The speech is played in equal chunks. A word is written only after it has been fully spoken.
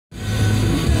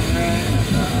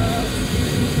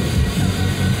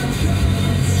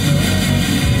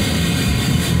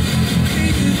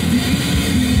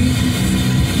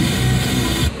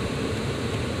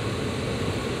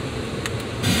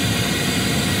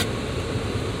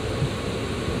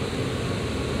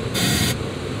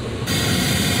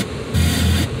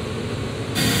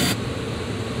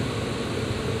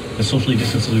as socially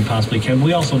distanced as we possibly can.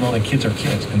 We also know that kids are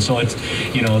kids, and so it's,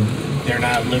 they're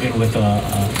not living with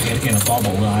in a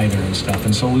bubble either and stuff.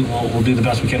 And so we'll do the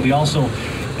best we can. We also,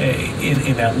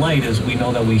 in that light, is we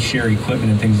know that we share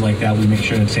equipment and things like that. We make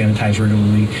sure it's sanitized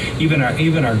regularly. Even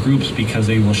our groups, because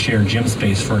they will share gym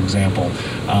space, for example.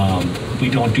 We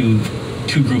don't do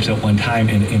two groups at one time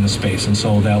in the space, and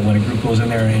so that when a group goes in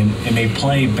there and they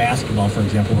play basketball, for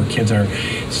example, where kids are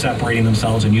separating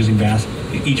themselves and using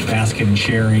each basket and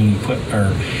sharing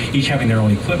or each having their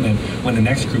own equipment, when the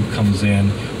next group comes in,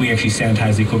 we actually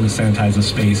sanitize the equipment, sanitize the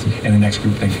space, and the next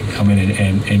group then can come in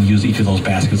and use each of those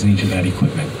baskets and each of that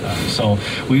equipment. So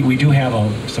we do have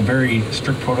some very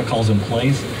strict protocols in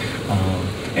place,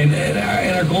 and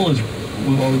our goal is,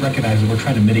 what we recognize is we're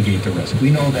trying to mitigate the risk. We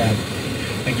know that,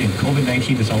 again,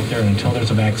 COVID-19 is out there, and until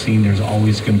there's a vaccine, there's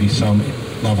always going to be some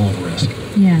level of risk.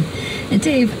 Yeah.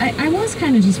 Dave, I was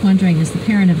kind of just wondering, as the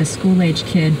parent of a school-age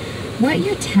kid, what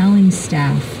you're telling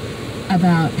staff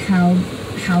about how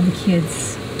the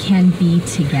kids can be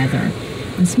together.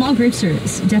 And small groups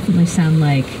definitely sound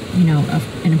like,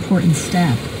 an important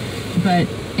step. But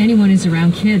anyone who's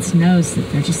around kids knows that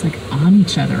they're just like on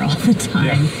each other all the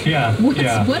time. Yeah.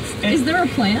 Is there a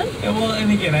plan? Well,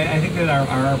 and again, I think that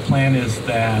our plan is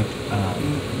that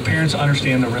parents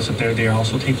understand the risk that they're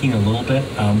also taking a little bit.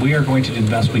 We are going to do the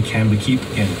best we can. We keep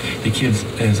the kids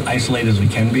as isolated as we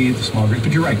can be, the small groups.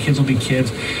 But you're right, kids will be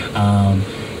kids.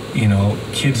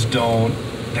 Kids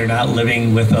they're not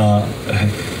living with the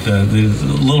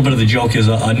little bit of the joke is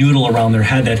a noodle around their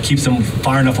head that keeps them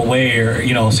far enough away,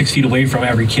 or 6 feet away from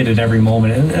every kid at every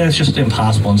moment, and it's just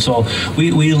impossible. And so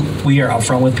we are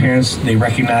upfront with parents. They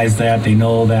recognize that. They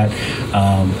know that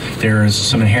there is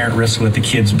some inherent risk with the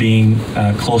kids being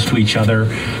close to each other,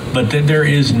 but there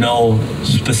is no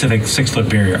specific 6-foot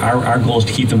barrier. Our goal is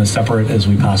to keep them as separate as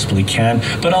we possibly can,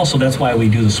 but also that's why we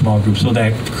do the small groups, so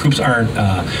that groups aren't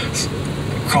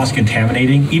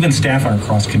cross-contaminating. Even staff aren't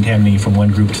cross-contaminating from one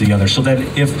group to the other, so that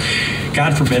if,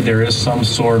 God forbid, there is some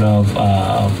sort of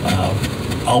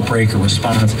outbreak or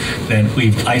response, then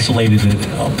we've isolated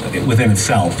it within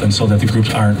itself, and so that the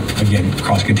groups aren't, again,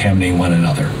 cross-contaminating one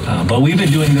another. But we've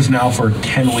been doing this now for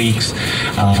 10 weeks.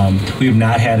 We have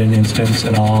not had an instance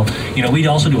at all. We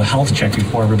also do a health check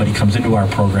before everybody comes into our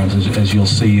programs, as you'll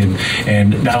see,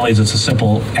 and not only is it a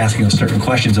simple asking of certain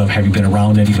questions of, have you been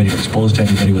around anybody or exposed to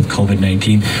anybody with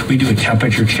COVID-19, we do a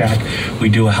temperature check, we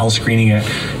do a health screening.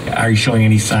 Are you showing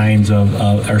any signs of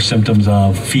or symptoms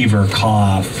of fever,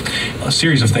 cough, a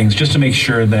series of things, just to make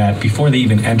sure that before they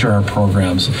even enter our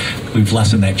programs, we've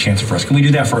lessened that chance for us. Can we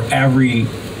do that for every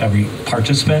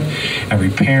participant, every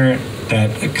parent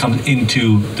that comes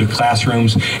into the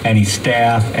classrooms, any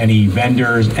staff, any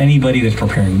vendors, anybody that's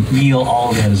preparing meal? All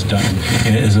of that is done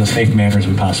in as a safe manner as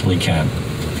we possibly can.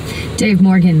 Dave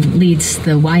Morgan leads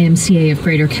the YMCA of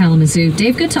Greater Kalamazoo.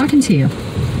 Dave, good talking to you.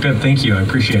 Good, thank you. I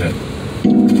appreciate it.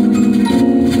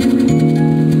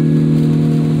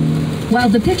 While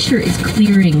the picture is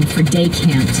clearing for day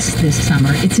camps this summer,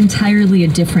 it's entirely a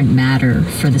different matter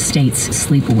for the state's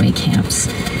sleepaway camps.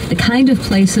 The kind of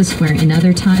places where in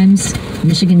other times,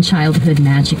 Michigan childhood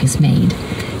magic is made.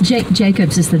 Jake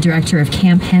Jacobs is the director of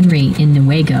Camp Henry in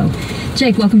Newaygo.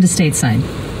 Jake, welcome to Stateside.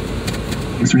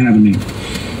 Thanks for having me.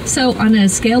 So on a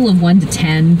scale of 1 to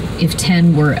 10, if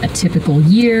 10 were a typical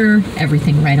year,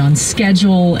 everything right on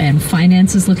schedule, and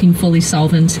finances looking fully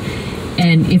solvent,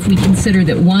 and if we consider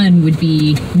that 1 would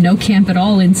be no camp at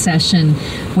all in session,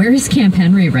 where is Camp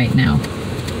Henry right now?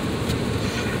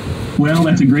 Well,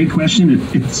 that's a great question.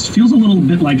 It feels a little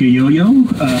bit like a yo-yo.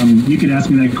 You could ask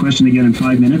me that question again in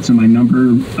 5 minutes and my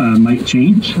number might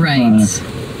change. Right.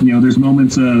 There's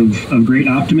moments of great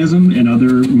optimism and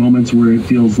other moments where it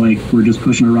feels like we're just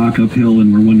pushing a rock uphill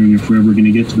and we're wondering if we're ever going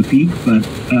to get to the peak. But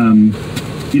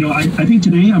I think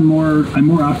today I'm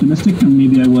more optimistic than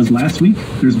maybe I was last week.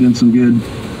 There's been some good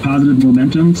positive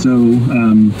momentum. So,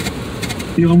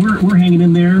 we're hanging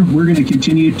in there. We're going to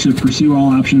continue to pursue all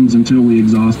options until we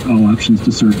exhaust all options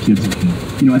to serve kids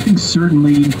again. I think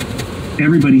certainly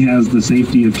everybody has the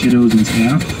safety of kiddos and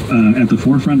staff at the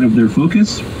forefront of their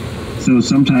focus. So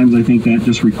sometimes I think that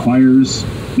just requires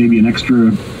maybe an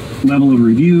extra level of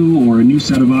review or a new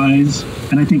set of eyes.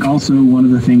 And I think also one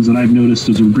of the things that I've noticed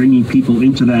is we're bringing people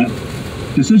into that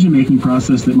decision-making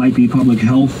process that might be public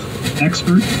health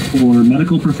experts or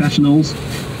medical professionals,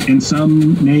 and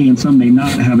some may and some may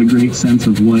not have a great sense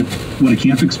of what a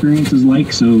camp experience is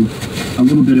like. So a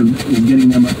little bit of getting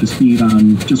them up to speed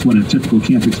on just what a typical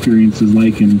camp experience is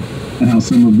like and how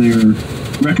some of their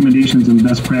recommendations and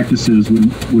best practices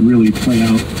would really play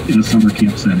out in a summer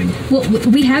camp setting. Well,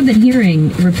 we have been hearing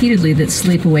repeatedly that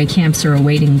sleepaway camps are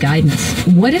awaiting guidance.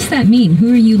 What does that mean?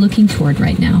 Who are you looking toward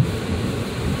right now?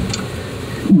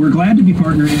 We're glad to be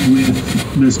partnering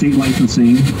with the state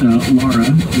licensing, Laura,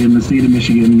 in the state of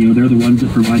Michigan. They're the ones that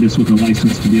provide us with a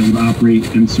license to be able to operate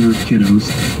and serve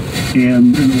kiddos.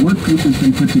 And the work group has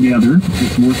been put together.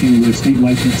 It's working with state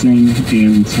licensing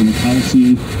and some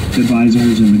policy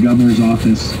advisors in the governor's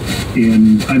office.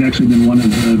 And I've actually been one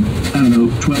of the,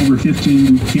 12 or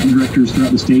 15 camp directors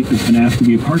throughout the state that's been asked to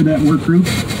be a part of that work group.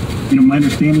 My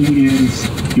understanding is,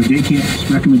 day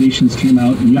camp's recommendations came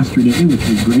out yesterday, which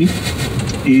was great.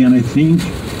 And I think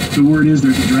the word is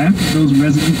there's a draft of those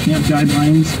resident camp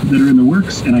guidelines that are in the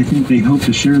works, and I think they hope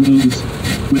to share those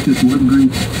with this work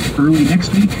group early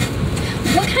next week.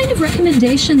 What kind of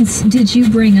recommendations did you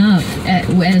bring up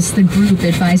as the group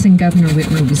advising Governor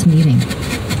Whitmer was meeting?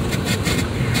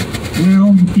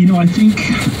 Well, I think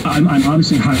I'm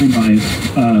obviously highly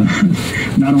biased,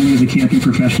 not only as a camping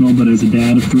professional, but as a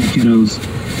dad of 3 kiddos.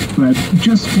 But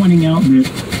just pointing out that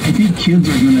I think kids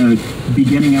are going to be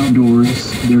getting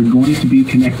outdoors. They're going to be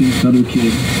connecting with other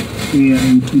kids.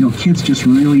 And, kids just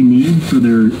really need for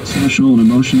their social and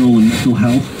emotional and mental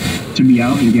health to be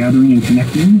out and gathering and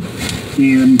connecting.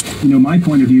 And, my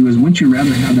point of view is, wouldn't you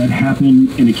rather have that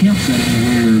happen in a camp setting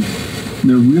where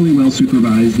they're really well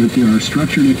supervised, that there are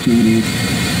structured activities,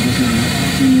 that there are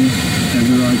often, as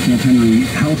there are at Camp Henry,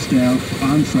 health staff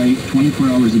on site 24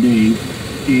 hours a day.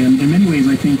 And in many ways,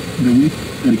 I think the week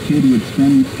that a kid would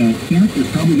spend at camp is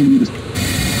probably going to be the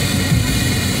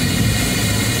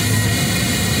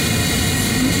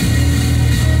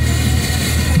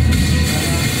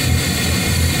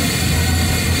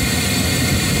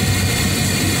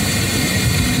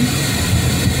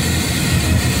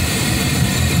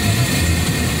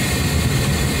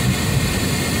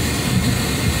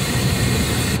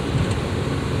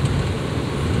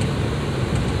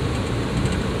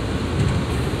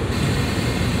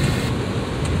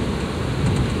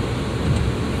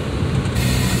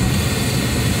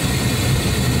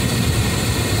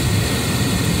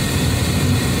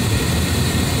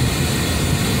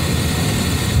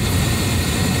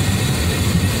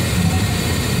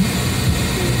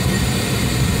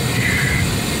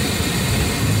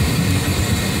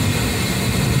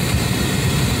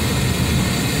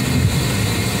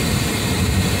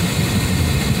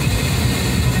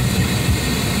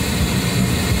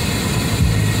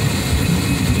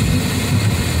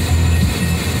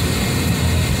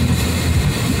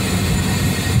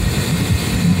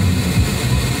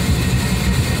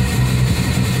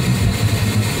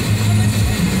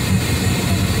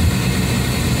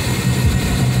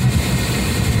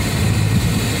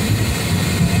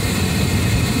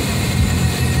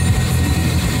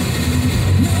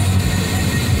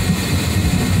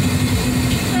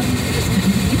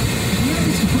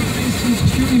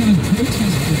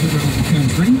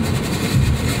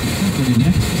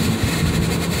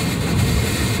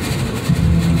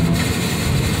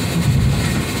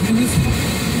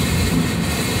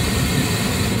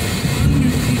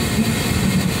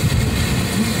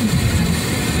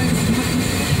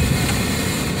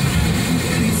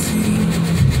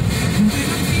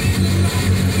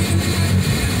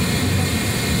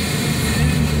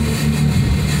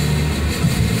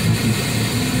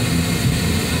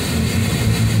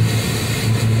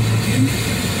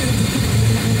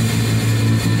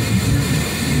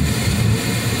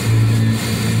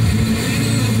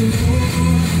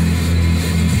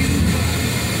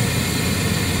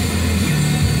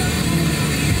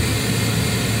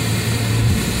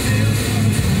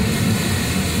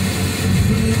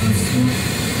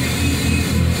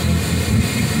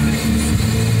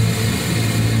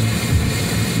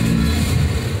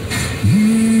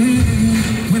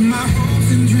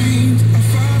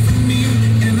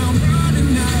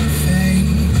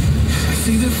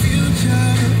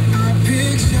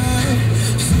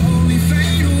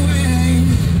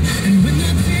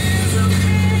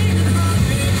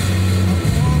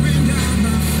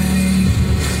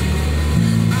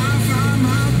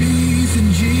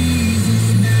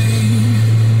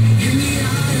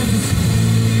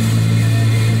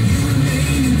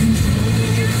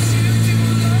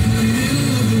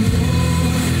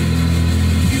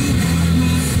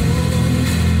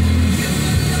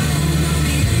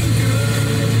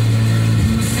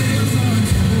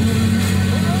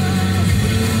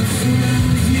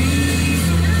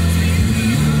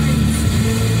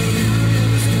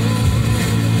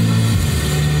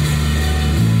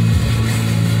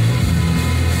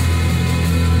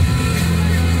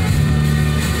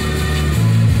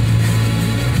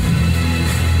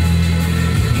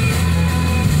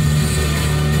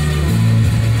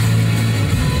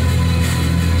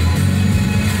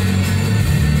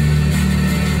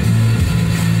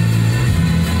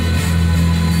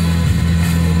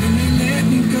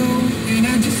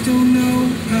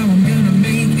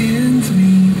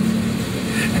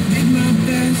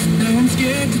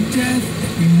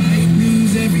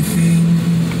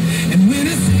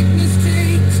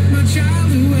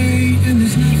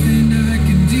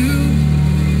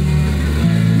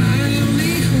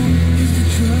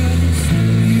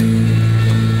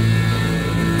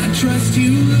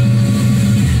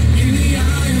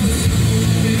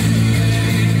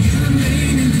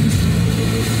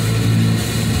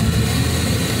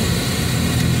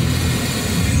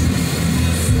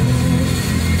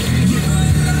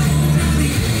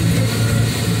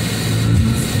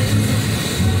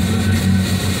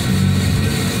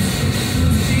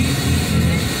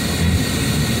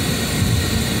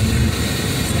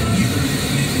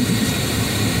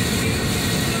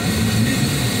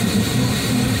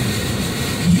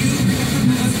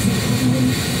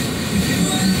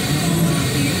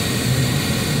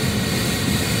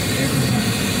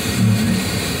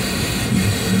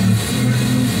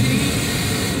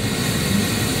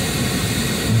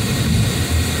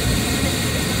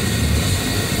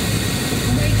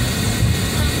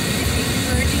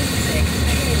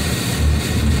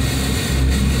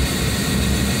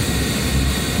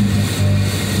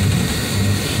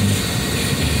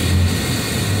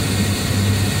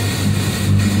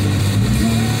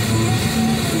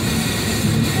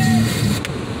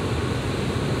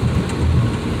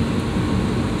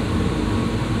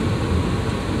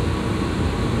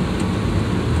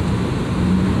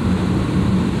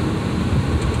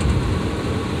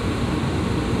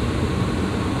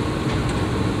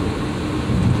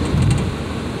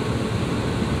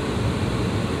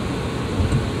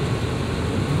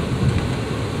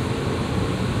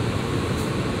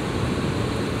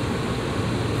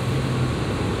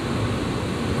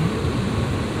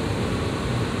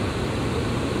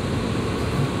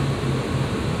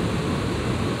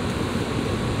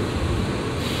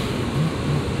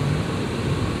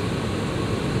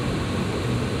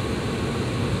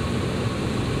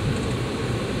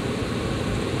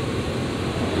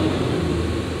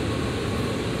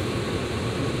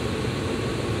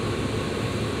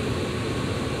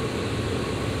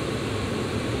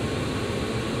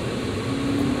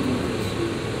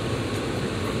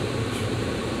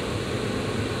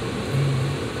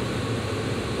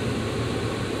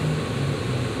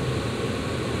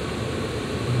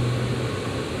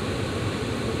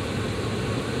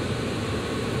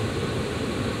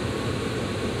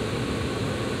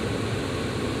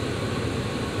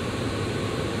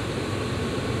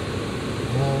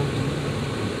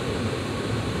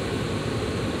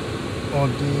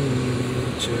ọdị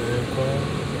chekwa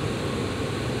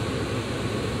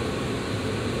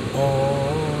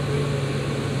ọrị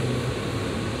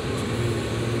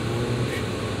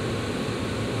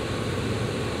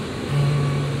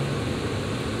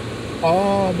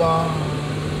ọba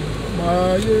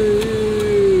maye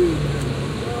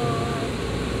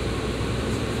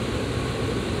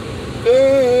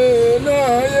na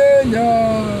yenya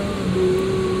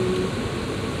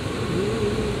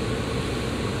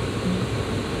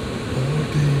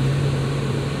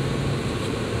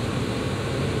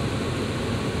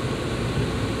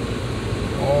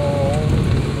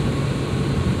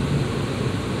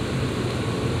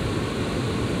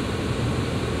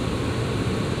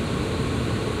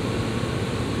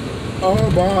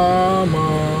Obama,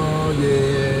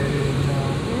 yeah.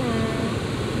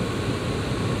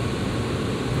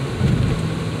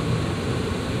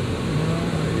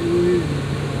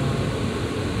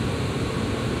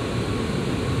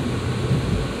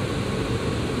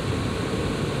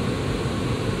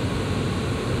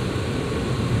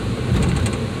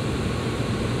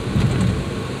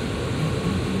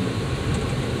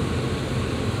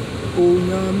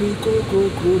 Onyami koko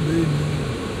krobeni.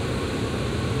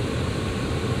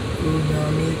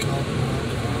 Onyami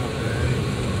kapaka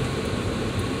beni.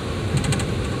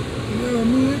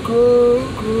 Onyami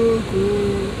koko kro.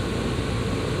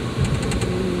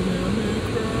 Onyami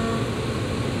kra.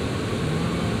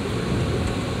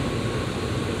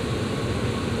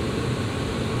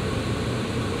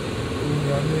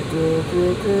 Onyami koko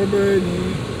krobeni.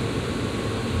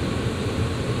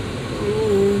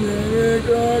 Onyami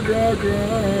kra kra kra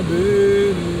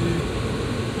beni.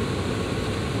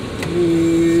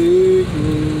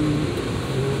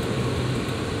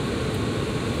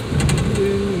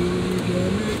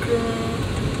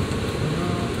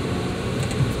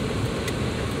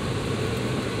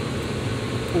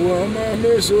 Wama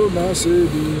meso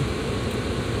masedi.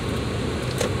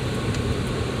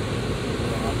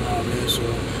 Wama meso.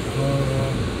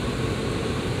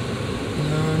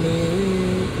 Nani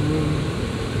ku.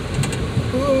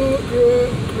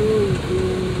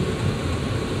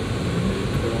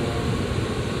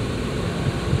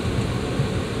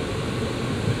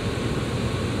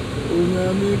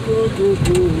 Onyami koko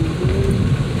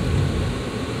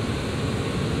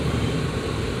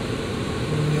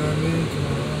Onyami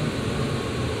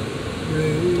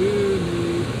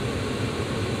really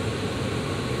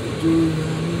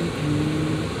Onyami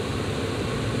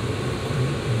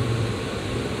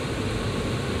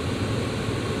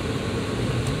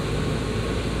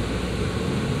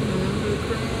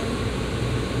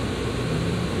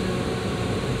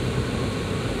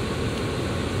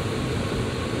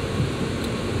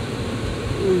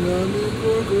Onyami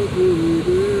koko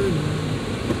beni.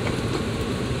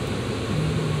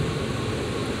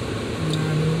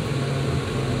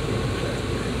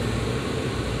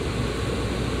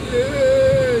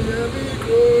 Onyami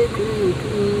koko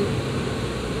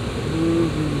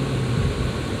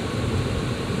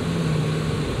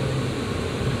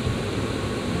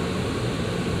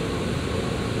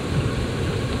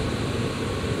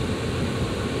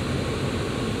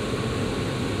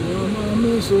Wama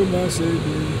meso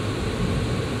masedi.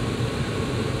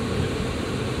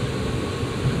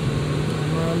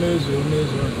 Meso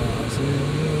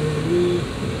masedi.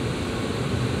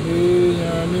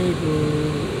 Onyami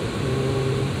koko.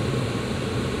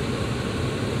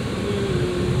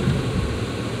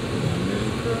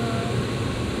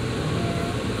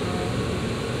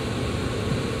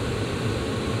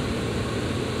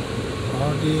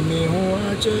 Odi mi hu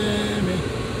acheme.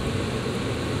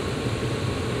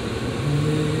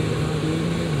 Odi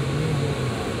mi hu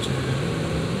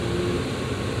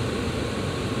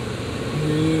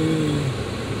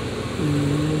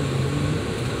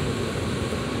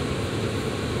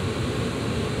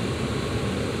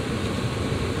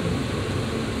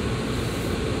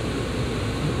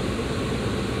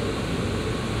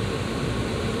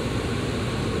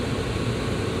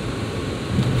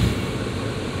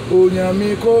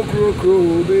Onyami koko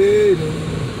beni.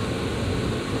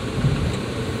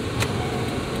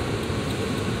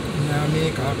 Onyami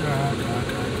kaka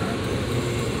beni.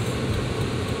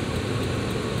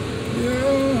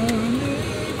 Onyami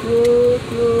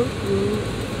koko.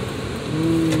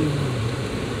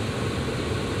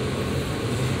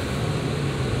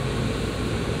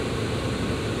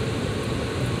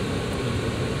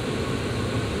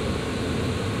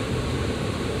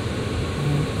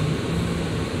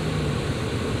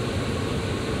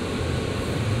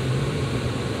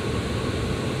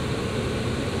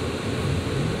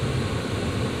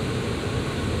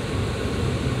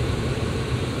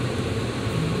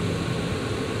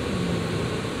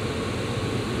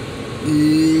 Da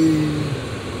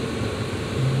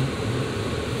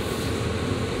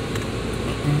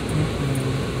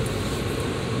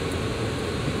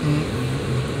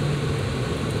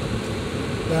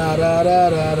da da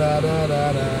da da da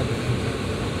da da.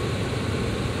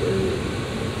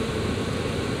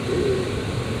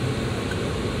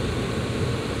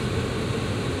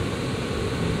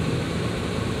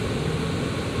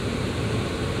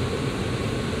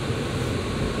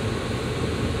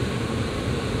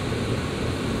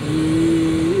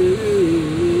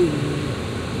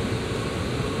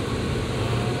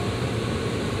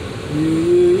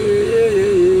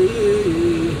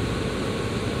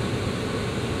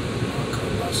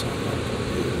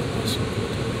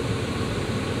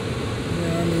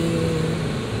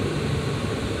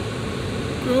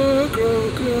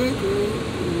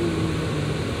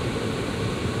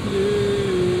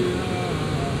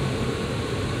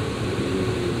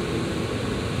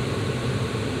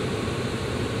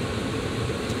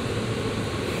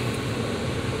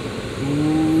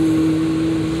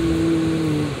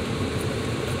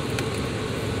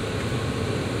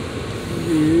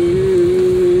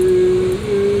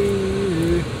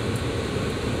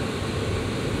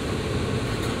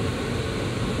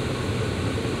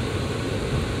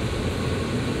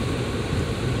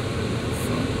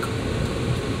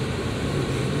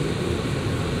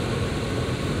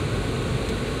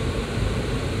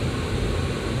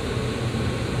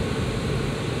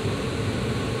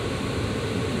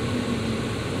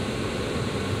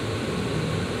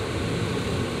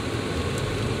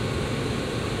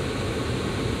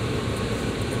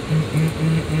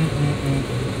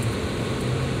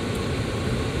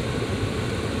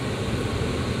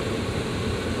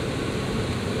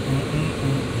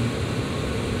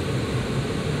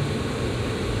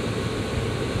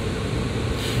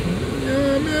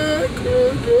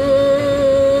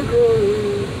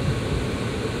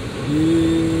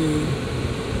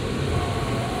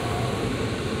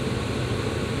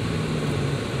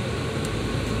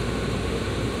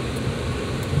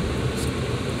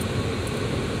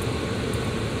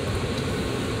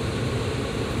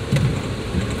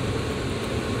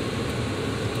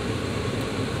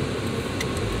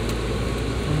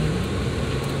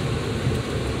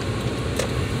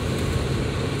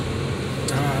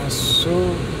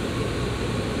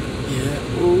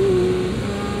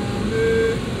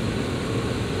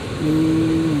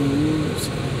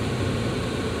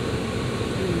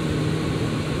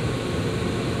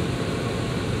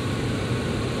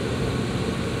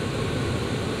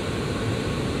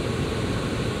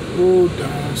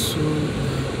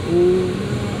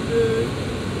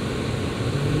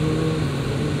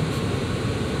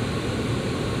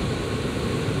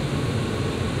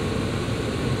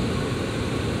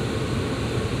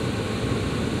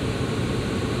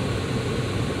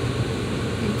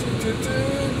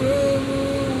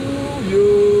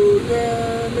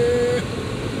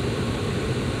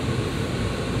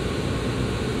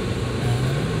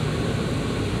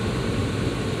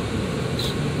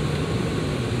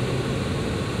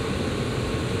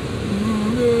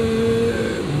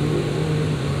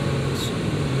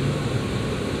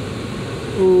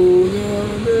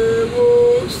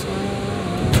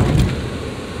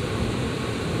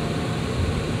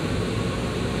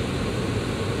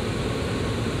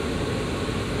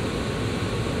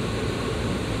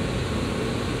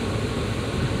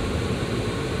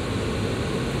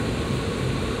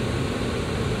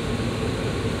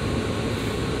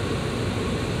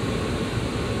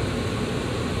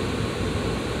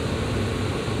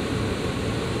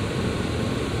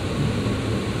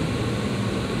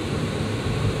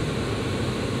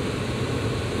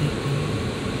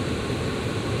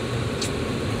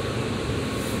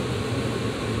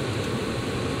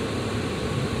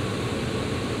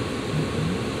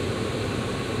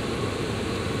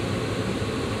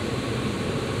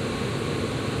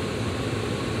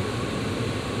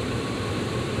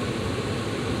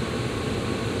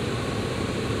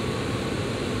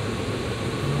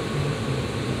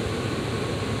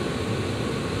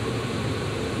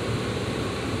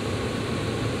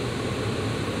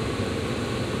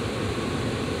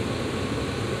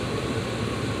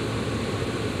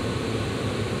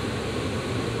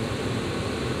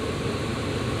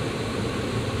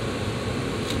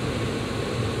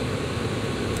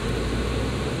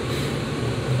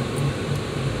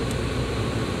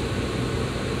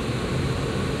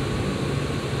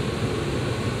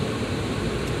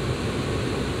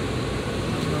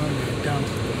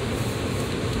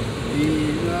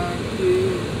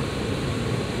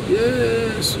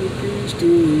 Yesu Kristo,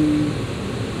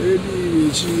 Ebi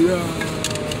Echira.